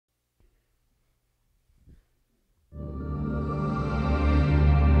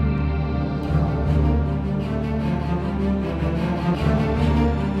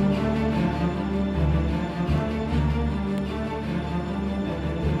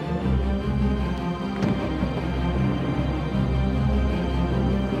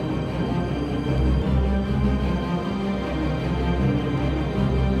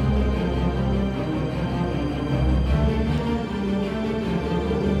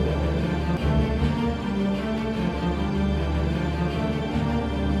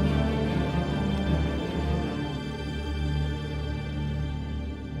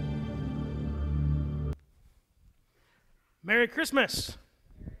Merry Christmas.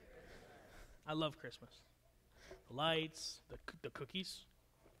 I love Christmas. The lights, the cookies.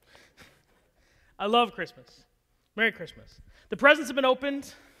 I love Christmas. Merry Christmas. The presents have been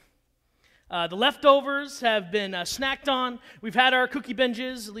opened. The leftovers have been snacked on. We've had our cookie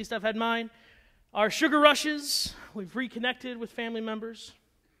binges, at least I've had mine. Our sugar rushes, we've reconnected with family members.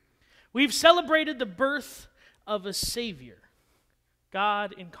 We've celebrated the birth of a Savior,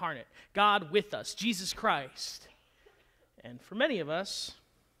 God incarnate, God with us, Jesus Christ. And for many of us,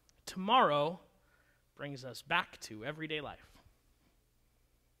 tomorrow brings us back to everyday life.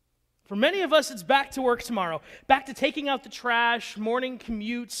 For many of us, it's back to work tomorrow, back to taking out the trash, morning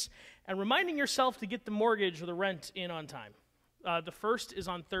commutes, and reminding yourself to get the mortgage or the rent in on time. The first is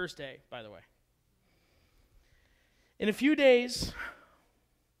on Thursday, by the way. In a few days,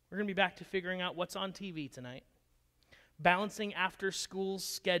 we're going to be back to figuring out what's on TV tonight, balancing after-school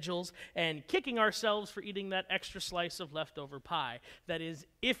schedules, and kicking ourselves for eating that extra slice of leftover pie. That is,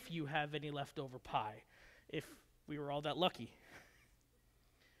 if you have any leftover pie, if we were all that lucky.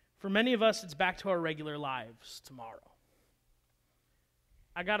 For many of us, it's back to our regular lives tomorrow.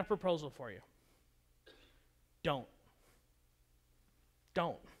 I got a proposal for you. Don't.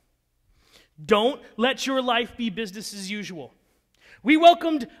 Don't let your life be business as usual. We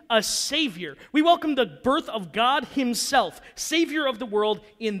welcomed a Savior. We welcomed the birth of God Himself, Savior of the world,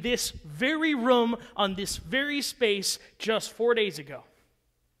 in this very room, on this very space, just 4 days ago.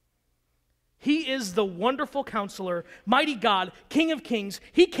 He is the wonderful Counselor, mighty God, King of Kings.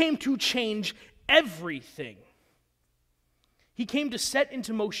 He came to change everything. He came to set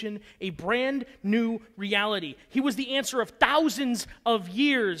into motion a brand new reality. He was the answer of thousands of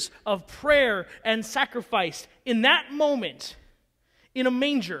years of prayer and sacrifice. In that moment, in a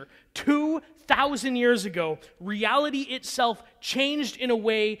manger, 2,000 years ago, reality itself changed in a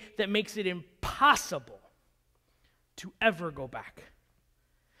way that makes it impossible to ever go back.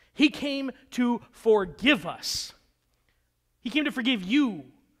 He came to forgive us. He came to forgive you,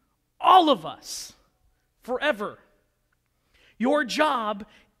 all of us, forever. Your job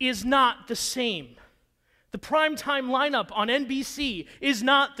is not the same. The primetime lineup on NBC is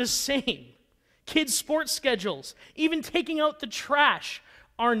not the same. Kids' sports schedules, even taking out the trash,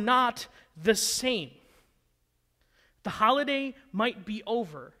 are not the same. The holiday might be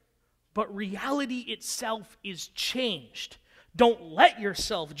over, but reality itself is changed. Don't let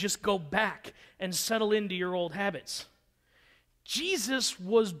yourself just go back and settle into your old habits. Jesus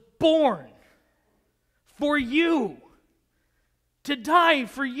was born for you, to die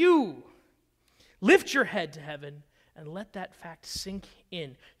for you. Lift your head to heaven and let that fact sink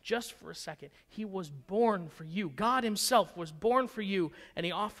in just for a second. He was born for you. God Himself was born for you, and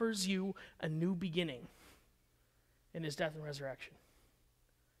He offers you a new beginning in His death and resurrection.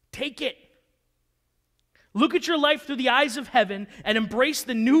 Take it. Look at your life through the eyes of heaven and embrace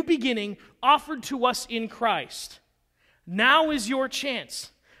the new beginning offered to us in Christ. Now is your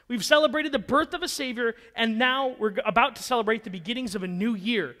chance. We've celebrated the birth of a Savior, and now we're about to celebrate the beginnings of a new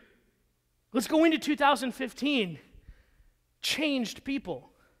year. Let's go into 2015. Changed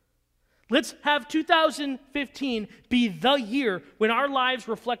people. Let's have 2015 be the year when our lives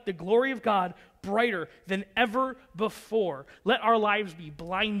reflect the glory of God brighter than ever before. Let our lives be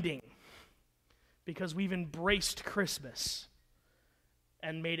blinding because we've embraced Christmas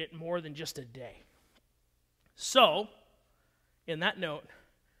and made it more than just a day. So, in that note,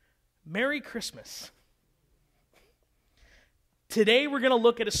 Merry Christmas. Today we're going to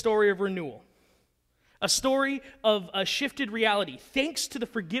look at a story of renewal. A story of a shifted reality, thanks to the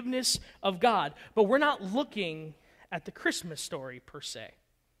forgiveness of God. But we're not looking at the Christmas story per se.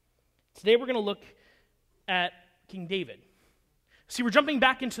 Today we're going to look at King David. See, we're jumping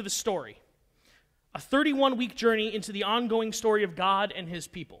back into the story. A 31-week journey into the ongoing story of God and His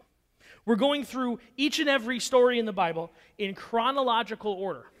people. We're going through each and every story in the Bible in chronological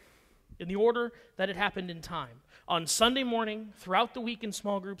order, in the order that it happened in time, on Sunday morning, throughout the week in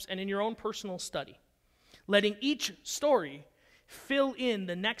small groups, and in your own personal study, letting each story fill in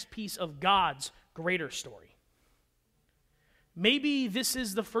the next piece of God's greater story. Maybe this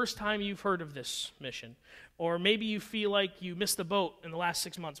is the first time you've heard of this mission, or maybe you feel like you missed the boat in the last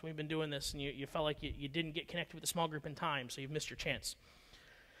 6 months we've been doing this, and you felt like you didn't get connected with the small group in time, so you've missed your chance.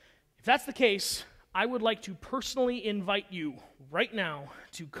 If that's the case, I would like to personally invite you right now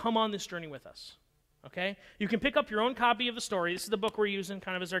to come on this journey with us, okay? You can pick up your own copy of the story. This is the book we're using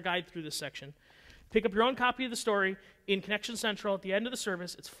kind of as our guide through this section. Pick up your own copy of the story in Connection Central at the end of the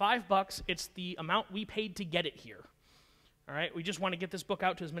service. It's $5. It's the amount we paid to get it here. All right? We just want to get this book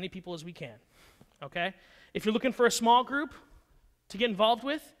out to as many people as we can. Okay? If you're looking for a small group to get involved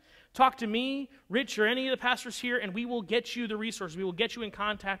with, Talk to me, Rich, or any of the pastors here, and we will get you the resources. We will get you in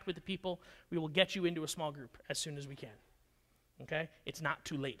contact with the people. We will get you into a small group as soon as we can. Okay? It's not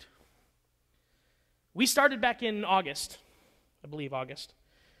too late. We started back in August, I believe August,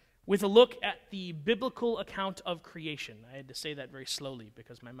 with a look at the biblical account of creation. I had to say that very slowly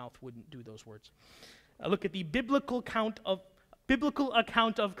because my mouth wouldn't do those words. A look at the biblical account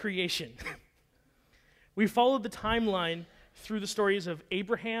of creation. We followed the timeline through the stories of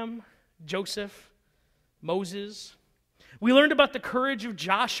Abraham, Joseph, Moses. We learned about the courage of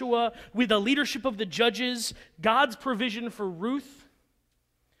Joshua, with the leadership of the judges, God's provision for Ruth.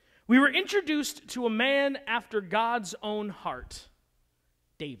 We were introduced to a man after God's own heart,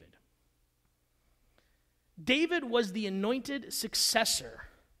 David. David was the anointed successor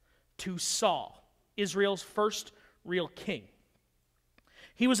to Saul, Israel's first real king.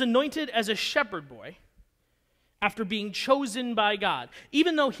 He was anointed as a shepherd boy after being chosen by God,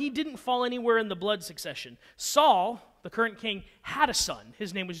 even though he didn't fall anywhere in the blood succession. Saul, the current king, had a son.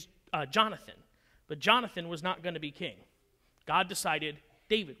 His name was Jonathan, but Jonathan was not going to be king. God decided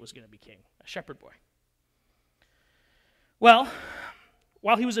David was going to be king, a shepherd boy. Well,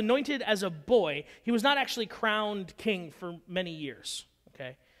 while he was anointed as a boy, he was not actually crowned king for many years,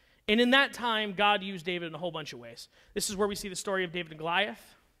 okay? And in that time, God used David in a whole bunch of ways. This is where we see the story of David and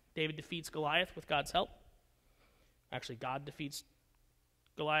Goliath. David defeats Goliath with God's help. Actually, God defeats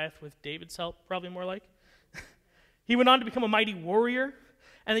Goliath with David's help, probably more like. He went on to become a mighty warrior,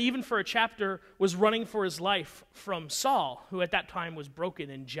 and even for a chapter was running for his life from Saul, who at that time was broken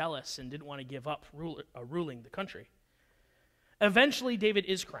and jealous and didn't want to give up ruling the country. Eventually, David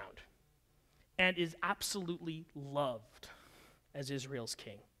is crowned and is absolutely loved as Israel's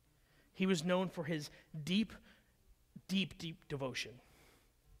king. He was known for his deep, deep, deep devotion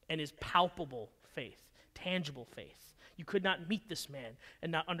and his palpable faith. Tangible faith. You could not meet this man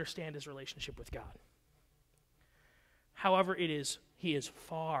and not understand his relationship with God. However, he is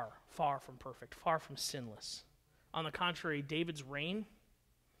far, far from perfect, far from sinless. On the contrary, David's reign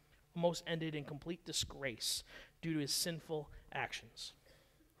almost ended in complete disgrace due to his sinful actions.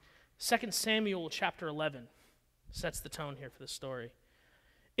 2 Samuel chapter 11 sets the tone here for the story.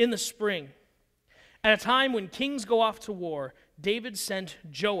 In the spring, at a time when kings go off to war, David sent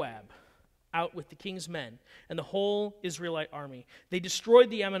Joab out with the king's men and the whole Israelite army. They destroyed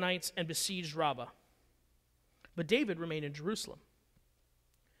the Ammonites and besieged Rabbah. But David remained in Jerusalem.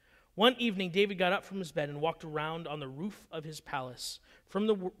 One evening, David got up from his bed and walked around on the roof of his palace. From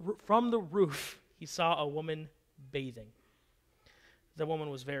the roof, he saw a woman bathing. The woman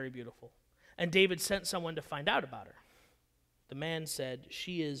was very beautiful, and David sent someone to find out about her. The man said,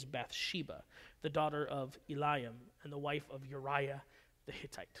 "She is Bathsheba, the daughter of Eliam, and the wife of Uriah the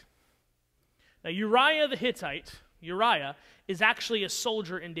Hittite." Now, Uriah the Hittite, Uriah, is actually a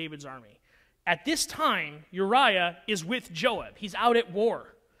soldier in David's army. At this time, Uriah is with Joab. He's out at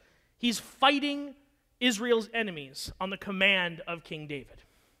war. He's fighting Israel's enemies on the command of King David.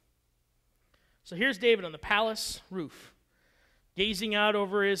 So here's David on the palace roof, gazing out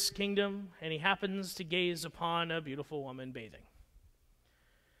over his kingdom, and he happens to gaze upon a beautiful woman bathing.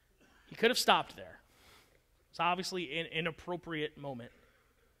 He could have stopped there. It's obviously an inappropriate moment.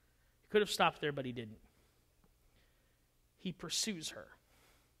 Could have stopped there, but he didn't. He pursues her.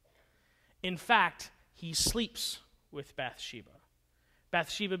 In fact, he sleeps with Bathsheba.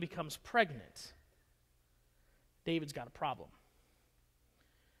 Bathsheba becomes pregnant. David's got a problem.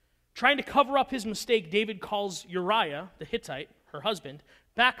 Trying to cover up his mistake, David calls Uriah, the Hittite, her husband,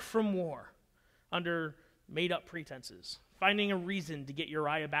 back from war under made-up pretenses, finding a reason to get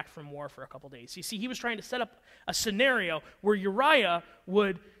Uriah back from war for a couple days. You see, he was trying to set up a scenario where Uriah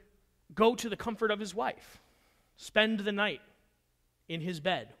would go to the comfort of his wife, spend the night in his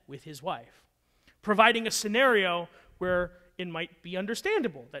bed with his wife, providing a scenario where it might be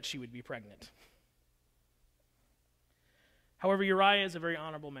understandable that she would be pregnant. However, Uriah is a very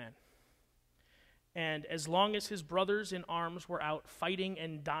honorable man, and as long as his brothers in arms were out fighting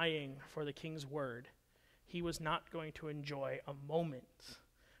and dying for the king's word, he was not going to enjoy a moment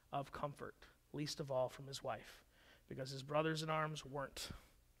of comfort, least of all from his wife, because his brothers in arms weren't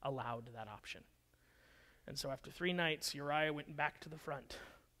allowed that option. And so after 3 nights, Uriah went back to the front,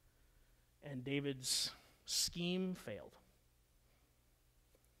 and David's scheme failed.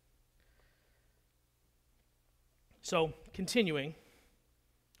 So, continuing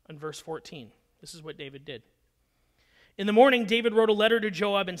on verse 14, this is what David did. In the morning, David wrote a letter to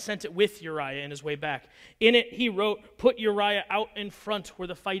Joab and sent it with Uriah in his way back. In it, he wrote, "Put Uriah out in front where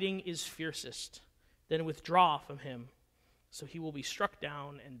the fighting is fiercest, then withdraw from him, so he will be struck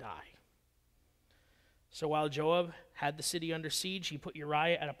down and die." So while Joab had the city under siege, he put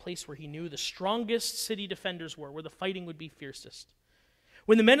Uriah at a place where he knew the strongest city defenders were, where the fighting would be fiercest.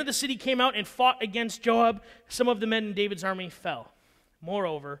 When the men of the city came out and fought against Joab, some of the men in David's army fell.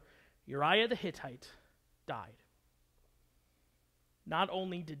 Moreover, Uriah the Hittite died. Not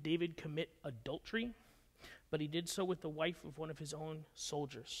only did David commit adultery, but he did so with the wife of one of his own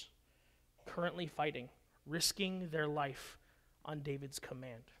soldiers, currently fighting, risking their life on David's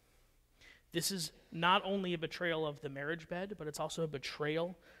command. This is not only a betrayal of the marriage bed, but it's also a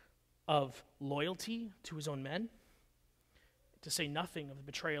betrayal of loyalty to his own men, to say nothing of the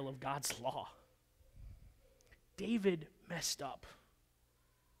betrayal of God's law. David messed up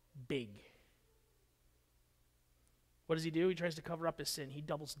big. What does he do? He tries to cover up his sin. He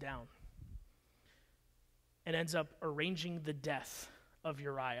doubles down and ends up arranging the death of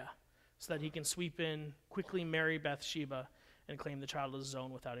Uriah so that he can sweep in, quickly marry Bathsheba, and claim the child as his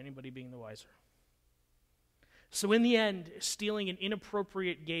own without anybody being the wiser. So in the end, stealing an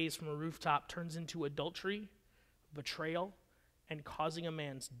inappropriate gaze from a rooftop turns into adultery, betrayal, and causing a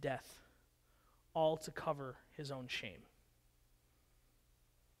man's death, all to cover his own shame.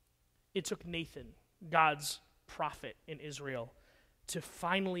 It took Nathan, God's prophet in Israel, to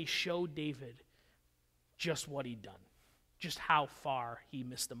finally show David just what he'd done, just how far he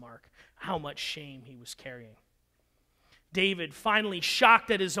missed the mark, how much shame he was carrying. David, finally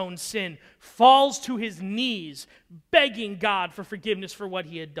shocked at his own sin, falls to his knees, begging God for forgiveness for what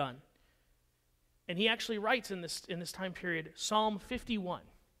he had done. And he actually writes in this time period, Psalm 51.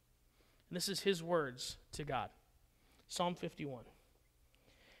 And this is his words to God. Psalm 51.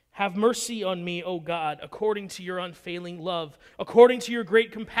 Have mercy on me, O God, according to your unfailing love. According to your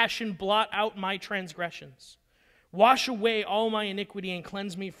great compassion, blot out my transgressions. Wash away all my iniquity and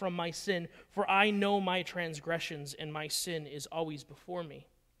cleanse me from my sin, for I know my transgressions, and my sin is always before me.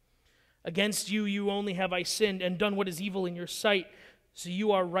 Against you only have I sinned and done what is evil in your sight, so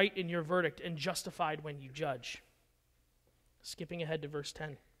you are right in your verdict and justified when you judge. Skipping ahead to verse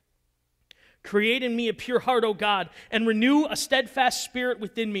 10. Create in me a pure heart, O God, and renew a steadfast spirit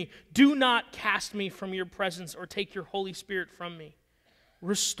within me. Do not cast me from your presence or take your Holy Spirit from me.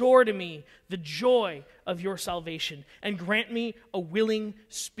 Restore to me the joy of your salvation, and grant me a willing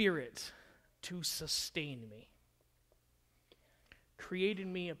spirit to sustain me. Create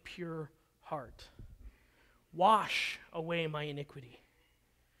in me a pure heart. Wash away my iniquity.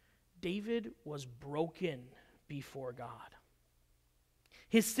 David was broken before God.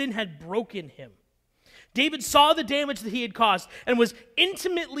 His sin had broken him. David saw the damage that he had caused and was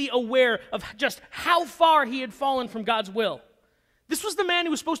intimately aware of just how far he had fallen from God's will. This was the man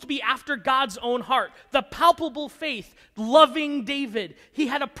who was supposed to be after God's own heart, the palpable faith, loving David. He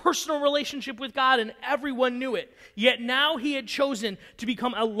had a personal relationship with God and everyone knew it. Yet now he had chosen to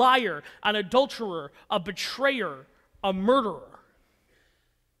become a liar, an adulterer, a betrayer, a murderer.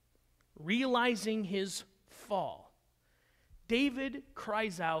 Realizing his fall, David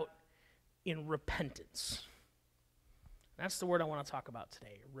cries out in repentance. That's the word I want to talk about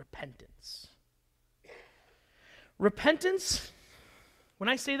today, repentance. Repentance, when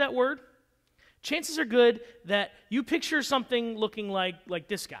I say that word, chances are good that you picture something looking like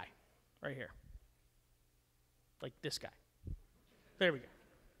this guy right here. Like this guy. There we go.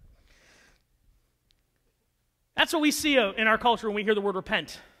 That's what we see in our culture when we hear the word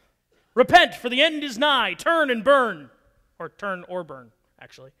repent. Repent, for the end is nigh. Turn and burn. Or turn or burn,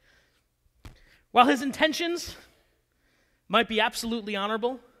 actually. While his intentions might be absolutely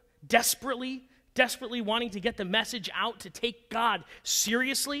honorable, desperately wanting to get the message out to take God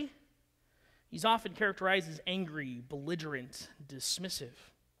seriously, he's often characterized as angry, belligerent, dismissive,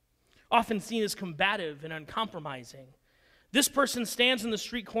 often seen as combative and uncompromising. This person stands in the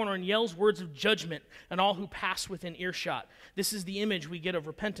street corner and yells words of judgment on all who pass within earshot. This is the image we get of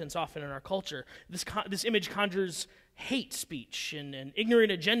repentance often in our culture. This image conjures hate speech and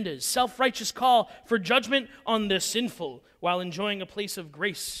ignorant agendas, self-righteous call for judgment on the sinful while enjoying a place of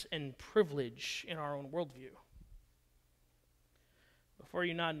grace and privilege in our own worldview. Before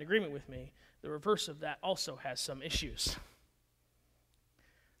you nod in agreement with me, the reverse of that also has some issues.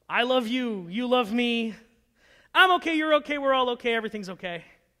 I love you, you love me, I'm okay, you're okay, we're all okay, everything's okay.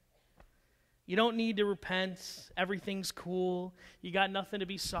 You don't need to repent, everything's cool, you got nothing to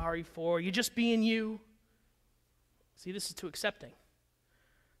be sorry for, you're just being you. See, this is too accepting.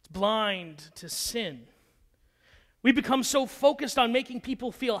 It's blind to sin. We become so focused on making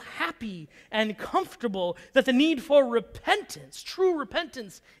people feel happy and comfortable that the need for repentance, true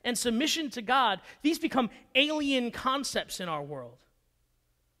repentance and submission to God, these become alien concepts in our world.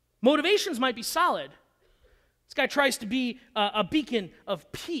 Motivations might be solid. This guy tries to be a beacon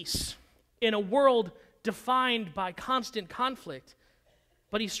of peace in a world defined by constant conflict,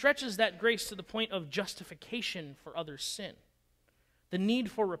 but he stretches that grace to the point of justification for others' sin. The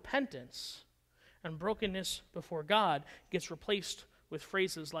need for repentance and brokenness before God gets replaced with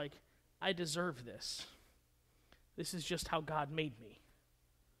phrases like, I deserve this. This is just how God made me.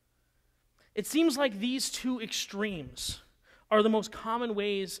 It seems like these two extremes are the most common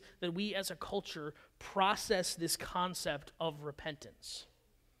ways that we as a culture process this concept of repentance.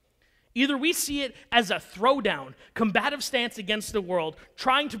 Either we see it as a throwdown, combative stance against the world,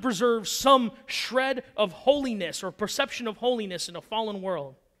 trying to preserve some shred of holiness or perception of holiness in a fallen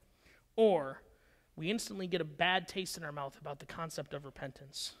world, or we instantly get a bad taste in our mouth about the concept of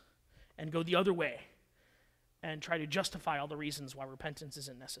repentance and go the other way and try to justify all the reasons why repentance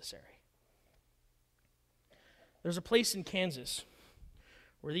isn't necessary. There's a place in Kansas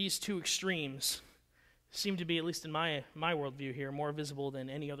where these two extremes seem to be, at least in my worldview here, more visible than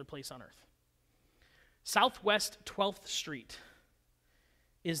any other place on earth. Southwest 12th Street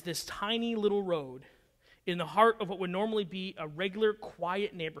is this tiny little road in the heart of what would normally be a regular,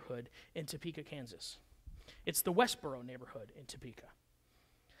 quiet neighborhood in Topeka, Kansas. It's the Westboro neighborhood in Topeka.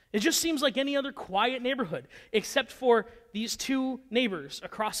 It just seems like any other quiet neighborhood, except for these two neighbors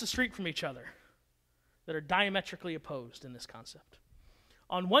across the street from each other that are diametrically opposed in this concept.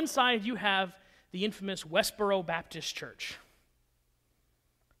 On one side, you have the infamous Westboro Baptist Church.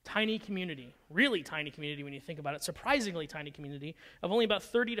 Tiny community, really tiny community when you think about it, surprisingly tiny community of only about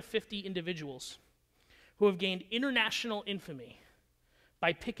 30 to 50 individuals who have gained international infamy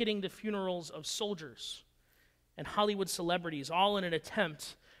by picketing the funerals of soldiers and Hollywood celebrities, all in an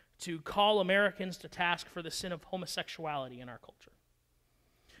attempt to call Americans to task for the sin of homosexuality in our culture.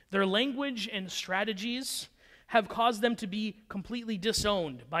 Their language and strategies have caused them to be completely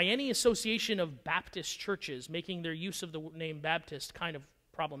disowned by any association of Baptist churches, making their use of the name Baptist kind of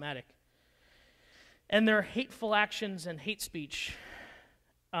problematic. And their hateful actions and hate speech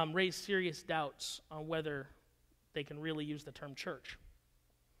raise serious doubts on whether they can really use the term church.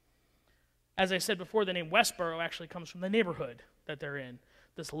 As I said before, the name Westboro actually comes from the neighborhood that they're in,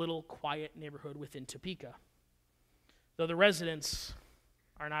 this little quiet neighborhood within Topeka, though the residents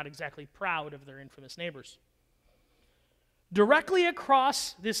are not exactly proud of their infamous neighbors. Directly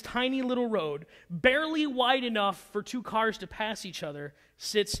across this tiny little road, barely wide enough for two cars to pass each other,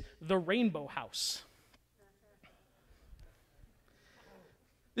 sits the Rainbow House.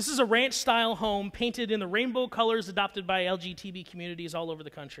 This is a ranch-style home painted in the rainbow colors adopted by LGBT communities all over the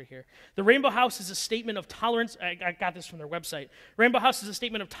country here. The Rainbow House is a statement of tolerance. I got this from their website. Rainbow House is a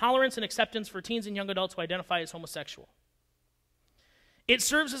statement of tolerance and acceptance for teens and young adults who identify as homosexual. It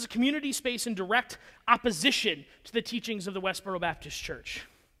serves as a community space in direct opposition to the teachings of the Westboro Baptist Church.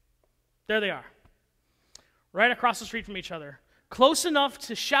 There they are, right across the street from each other, close enough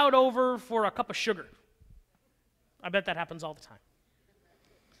to shout over for a cup of sugar. I bet that happens all the time.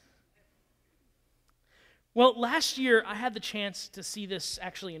 Well, last year, I had the chance to see this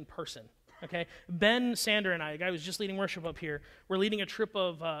actually in person, okay? Ben Sander and I, the guy who was just leading worship up here, we're leading a trip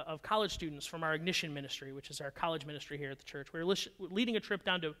of college students from our Ignition ministry, which is our college ministry here at the church. We're leading a trip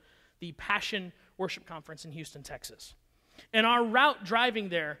down to the Passion Worship Conference in Houston, Texas. And our route driving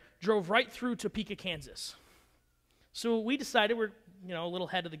there drove right through Topeka, Kansas. So we decided, we're a little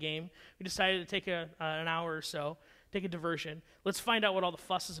ahead of the game, we decided to take an hour or so, take a diversion. Let's find out what all the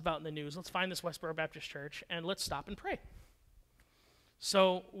fuss is about in the news. Let's find this Westboro Baptist Church, and let's stop and pray.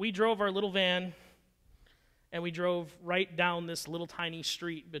 So we drove our little van, and we drove right down this little tiny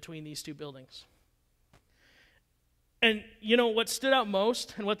street between these two buildings. And what stood out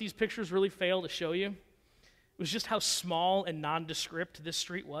most, and what these pictures really fail to show you, was just how small and nondescript this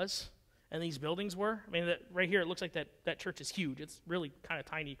street was, and these buildings were. I mean, right here, it looks like that church is huge. It's really kind of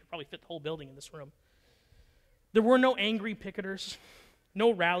tiny. You could probably fit the whole building in this room. There were no angry picketers,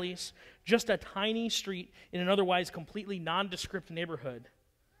 no rallies, just a tiny street in an otherwise completely nondescript neighborhood.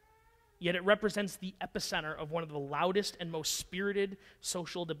 Yet it represents the epicenter of one of the loudest and most spirited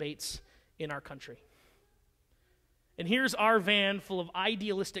social debates in our country. And here's our van full of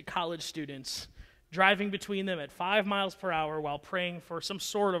idealistic college students driving between them at 5 miles per hour while praying for some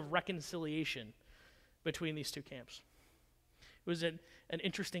sort of reconciliation between these two camps. It was an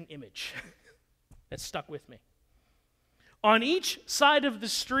interesting image that stuck with me. On each side of the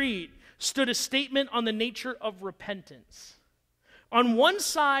street stood a statement on the nature of repentance. On one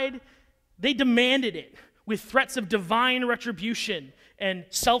side, they demanded it with threats of divine retribution and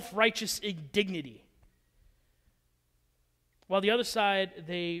self-righteous indignity. While the other side,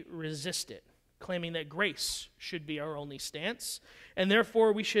 they resist it, claiming that grace should be our only stance, and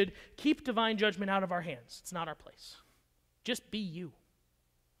therefore we should keep divine judgment out of our hands. It's not our place. Just be you.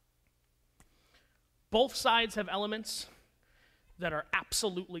 Both sides have elements that are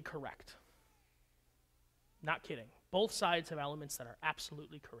absolutely correct. Not kidding. Both sides have elements that are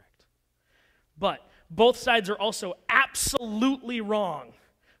absolutely correct. But both sides are also absolutely wrong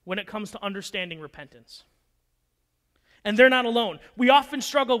when it comes to understanding repentance. And they're not alone. We often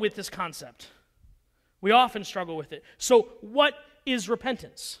struggle with this concept. We often struggle with it. So what is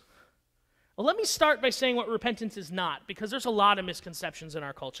repentance? Well, let me start by saying what repentance is not, because there's a lot of misconceptions in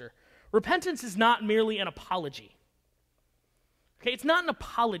our culture. Repentance is not merely an apology. Okay, it's not an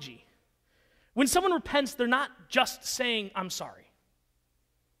apology. When someone repents, they're not just saying, I'm sorry.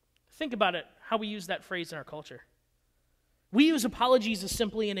 Think about it, how we use that phrase in our culture. We use apologies as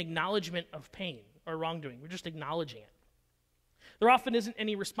simply an acknowledgement of pain or wrongdoing. We're just acknowledging it. There often isn't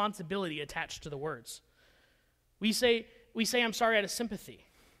any responsibility attached to the words. We say I'm sorry out of sympathy.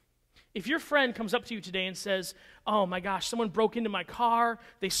 If your friend comes up to you today and says, oh my gosh, someone broke into my car,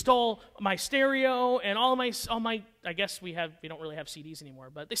 they stole my stereo and all my I guess we don't really have CDs anymore,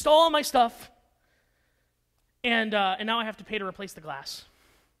 but they stole all my stuff, and now I have to pay to replace the glass.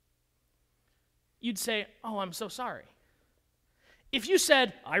 You'd say, oh, I'm so sorry. If you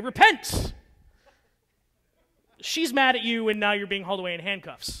said, I repent, she's mad at you and now you're being hauled away in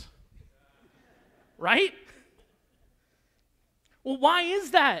handcuffs. Right? Well, why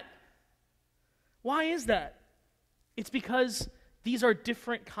is that? Why is that? It's because these are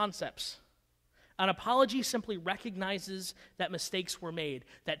different concepts. An apology simply recognizes that mistakes were made,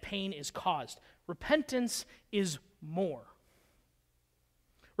 that pain is caused. Repentance is more.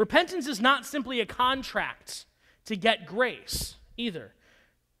 Repentance is not simply a contract to get grace either.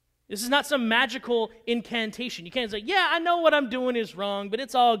 This is not some magical incantation. You can't say, yeah, I know what I'm doing is wrong, but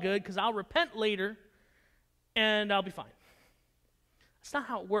it's all good because I'll repent later and I'll be fine. That's not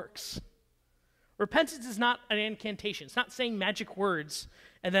how it works. Repentance is not an incantation. It's not saying magic words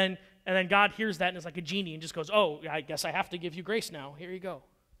and then God hears that and is like a genie and just goes, oh, I guess I have to give you grace now. Here you go.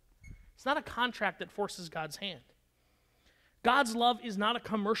 It's not a contract that forces God's hand. God's love is not a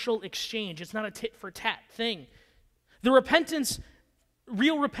commercial exchange. It's not a tit-for-tat thing.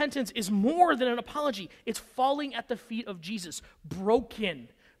 Real repentance is more than an apology. It's falling at the feet of Jesus, broken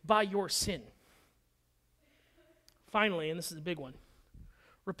by your sin. Finally, and this is a big one,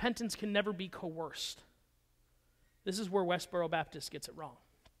 repentance can never be coerced. This is where Westboro Baptist gets it wrong.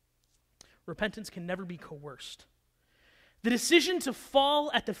 Repentance can never be coerced. The decision to fall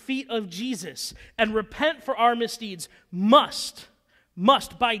at the feet of Jesus and repent for our misdeeds must,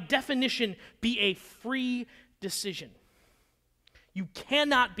 by definition, be a free decision. You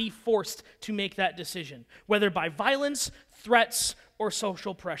cannot be forced to make that decision, whether by violence, threats, or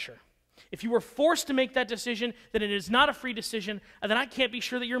social pressure. If you were forced to make that decision, then it is not a free decision, and then I can't be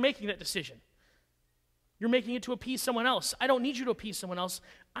sure that you're making that decision. You're making it to appease someone else. I don't need you to appease someone else.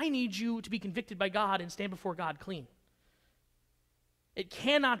 I need you to be convicted by God and stand before God clean. It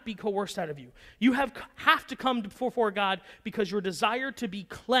cannot be coerced out of you. You have to come before God because your desire to be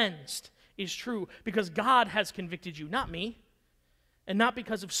cleansed is true, because God has convicted you, not me, and not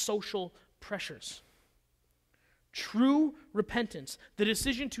because of social pressures. True repentance, the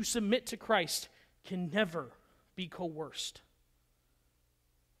decision to submit to Christ, can never be coerced.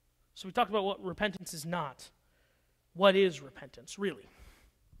 So we talked about what repentance is not. What is repentance, really?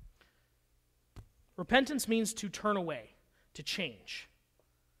 Repentance means to turn away, to change.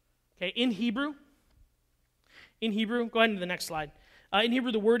 Okay, in Hebrew, go ahead to the next slide. In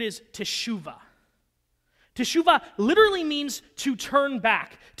Hebrew, the word is teshuvah. Teshuvah literally means to turn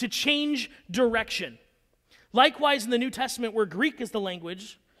back, to change direction. Likewise, in the New Testament, where Greek is the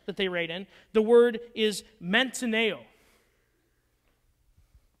language that they write in, the word is mentaneo.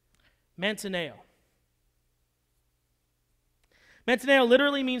 Mentaneo. Mentaneo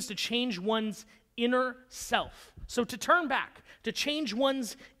literally means to change one's inner self. So to turn back, to change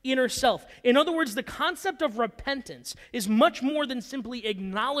one's inner self. In other words, the concept of repentance is much more than simply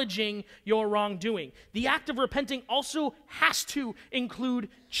acknowledging your wrongdoing. The act of repenting also has to include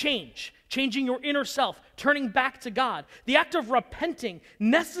change, changing your inner self, turning back to God. The act of repenting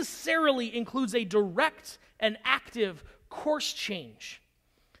necessarily includes a direct and active course change,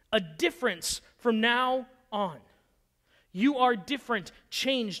 a difference from now on. You are different,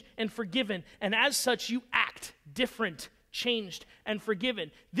 changed, and forgiven, and as such, you act different, changed, and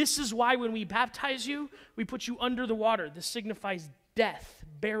forgiven. This is why when we baptize you, we put you under the water. This signifies death,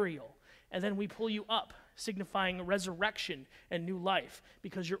 burial, and then we pull you up, signifying resurrection and new life,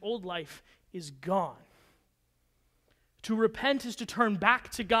 because your old life is gone. To repent is to turn back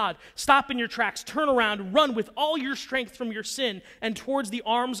to God. Stop in your tracks, turn around, run with all your strength from your sin and towards the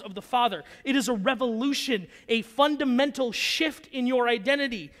arms of the Father. It is a revolution, a fundamental shift in your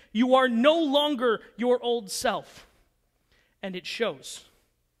identity. You are no longer your old self. And it shows,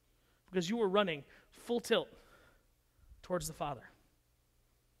 because you are running full tilt towards the Father.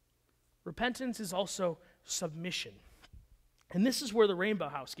 Repentance is also submission. And this is where the Rainbow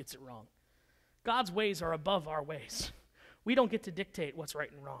House gets it wrong. God's ways are above our ways. We don't get to dictate what's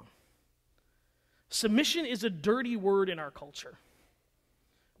right and wrong. Submission is a dirty word in our culture.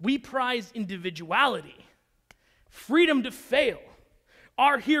 We prize individuality, freedom to fail.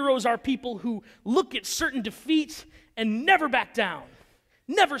 Our heroes are people who look at certain defeat and never back down,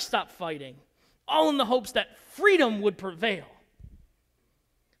 never stop fighting, all in the hopes that freedom would prevail.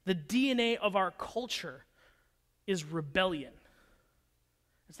 The DNA of our culture is rebellion.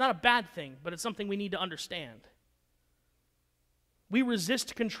 It's not a bad thing, but it's something we need to understand. We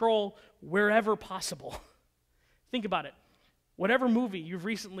resist control wherever possible. Think about it. Whatever movie you've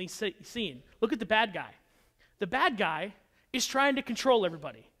recently seen, look at the bad guy. The bad guy is trying to control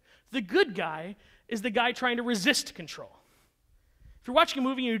everybody. The good guy is the guy trying to resist control. If you're watching a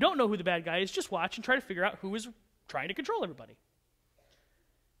movie and you don't know who the bad guy is, just watch and try to figure out who is trying to control everybody.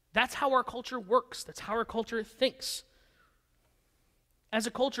 That's how our culture works. That's how our culture thinks. As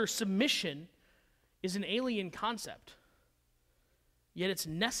a culture, submission is an alien concept. Yet it's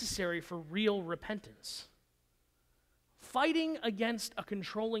necessary for real repentance. Fighting against a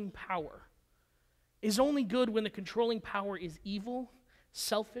controlling power is only good when the controlling power is evil,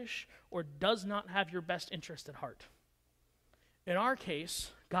 selfish, or does not have your best interest at heart. In our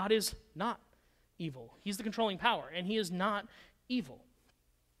case, God is not evil. He's the controlling power, and he is not evil.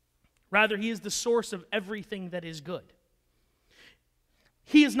 Rather, he is the source of everything that is good.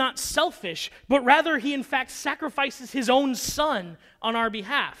 He is not selfish, but rather he in fact sacrifices his own son on our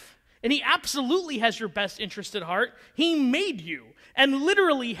behalf. And he absolutely has your best interest at heart. He made you and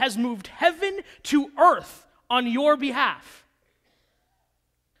literally has moved heaven to earth on your behalf.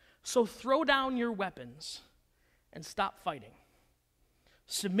 So throw down your weapons and stop fighting.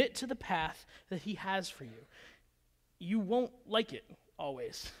 Submit to the path that he has for you. You won't like it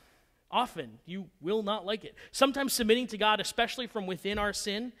always. Often, you will not like it. Sometimes submitting to God, especially from within our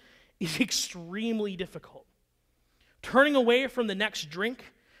sin, is extremely difficult. Turning away from the next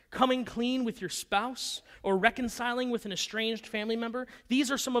drink, coming clean with your spouse, or reconciling with an estranged family member, these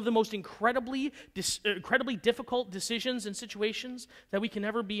are some of the most incredibly difficult decisions and situations that we can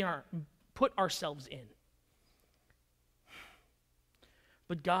ever put ourselves in.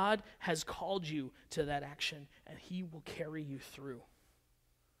 But God has called you to that action, and he will carry you through.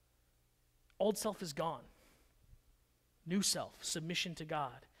 Old self is gone. New self, submission to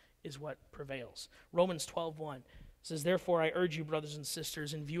God, is what prevails. Romans 12:1 says, "Therefore I urge you, brothers and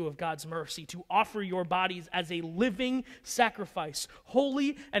sisters, in view of God's mercy, to offer your bodies as a living sacrifice,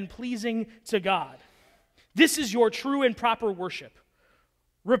 holy and pleasing to God. This is your true and proper worship."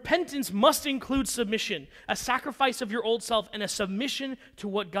 Repentance must include submission, a sacrifice of your old self, and a submission to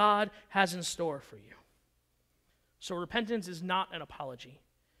what God has in store for you. So repentance is not an apology.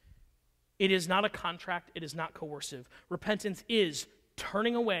 It is not a contract. It is not coercive. Repentance is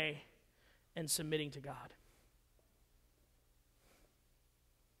turning away and submitting to God.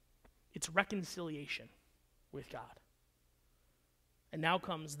 It's reconciliation with God. And now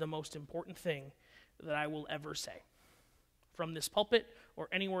comes the most important thing that I will ever say from this pulpit or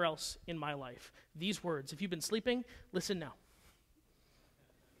anywhere else in my life. These words, if you've been sleeping, listen now.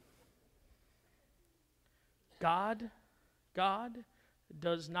 God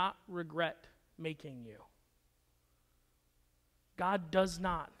does not regret making you. God does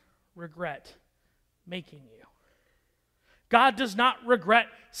not regret making you. God does not regret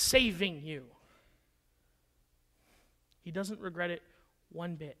saving you. He doesn't regret it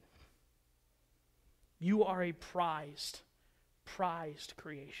one bit. You are a prized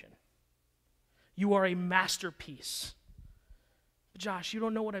creation. You are a masterpiece. But Josh, you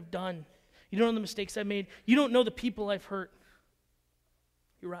don't know what I've done. You don't know the mistakes I've made. You don't know the people I've hurt.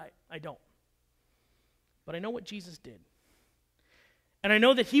 You're right, I don't. But I know what Jesus did. And I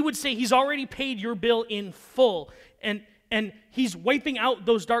know that he would say he's already paid your bill in full. And he's wiping out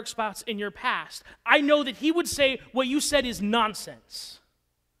those dark spots in your past. I know that he would say what you said is nonsense.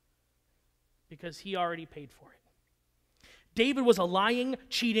 Because he already paid for it. David was a lying,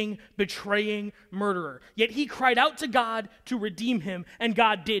 cheating, betraying murderer. Yet he cried out to God to redeem him, and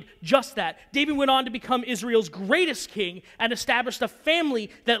God did just that. David went on to become Israel's greatest king and established a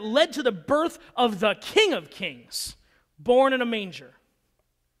family that led to the birth of the King of Kings, born in a manger.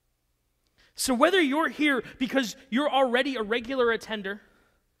 So whether you're here because you're already a regular attender,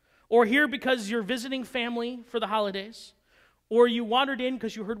 or here because you're visiting family for the holidays, or you wandered in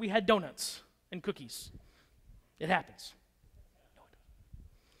because you heard we had donuts and cookies, it happens.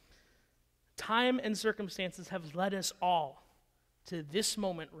 Time and circumstances have led us all to this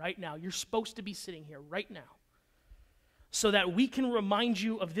moment right now. You're supposed to be sitting here right now so that we can remind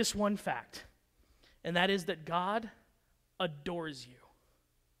you of this one fact, and that is that God adores you.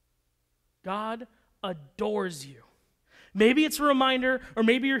 God adores you. Maybe it's a reminder, or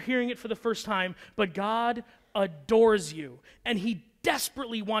maybe you're hearing it for the first time, but God adores you, and he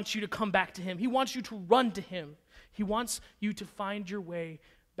desperately wants you to come back to him. He wants you to run to him. He wants you to find your way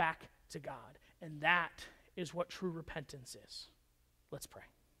back to God, and that is what true repentance is. Let's pray.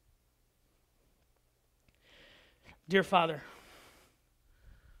 Dear Father,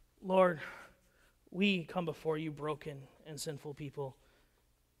 Lord, we come before you broken and sinful people.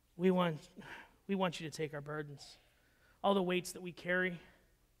 We want you to take our burdens, all the weights that we carry.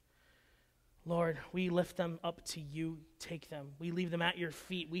 Lord, we lift them up to you. Take them. We leave them at your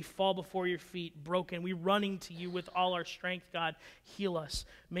feet. We fall before your feet, broken. We're running to you with all our strength. God, heal us.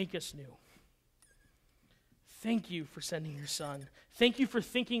 Make us new. Thank you for sending your Son. Thank you for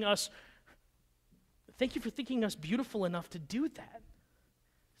thinking us beautiful enough to do that.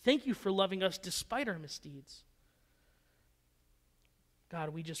 Thank you for loving us despite our misdeeds.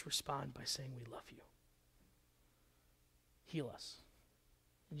 God, we just respond by saying we love you. Heal us.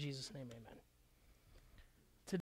 In Jesus' name, amen.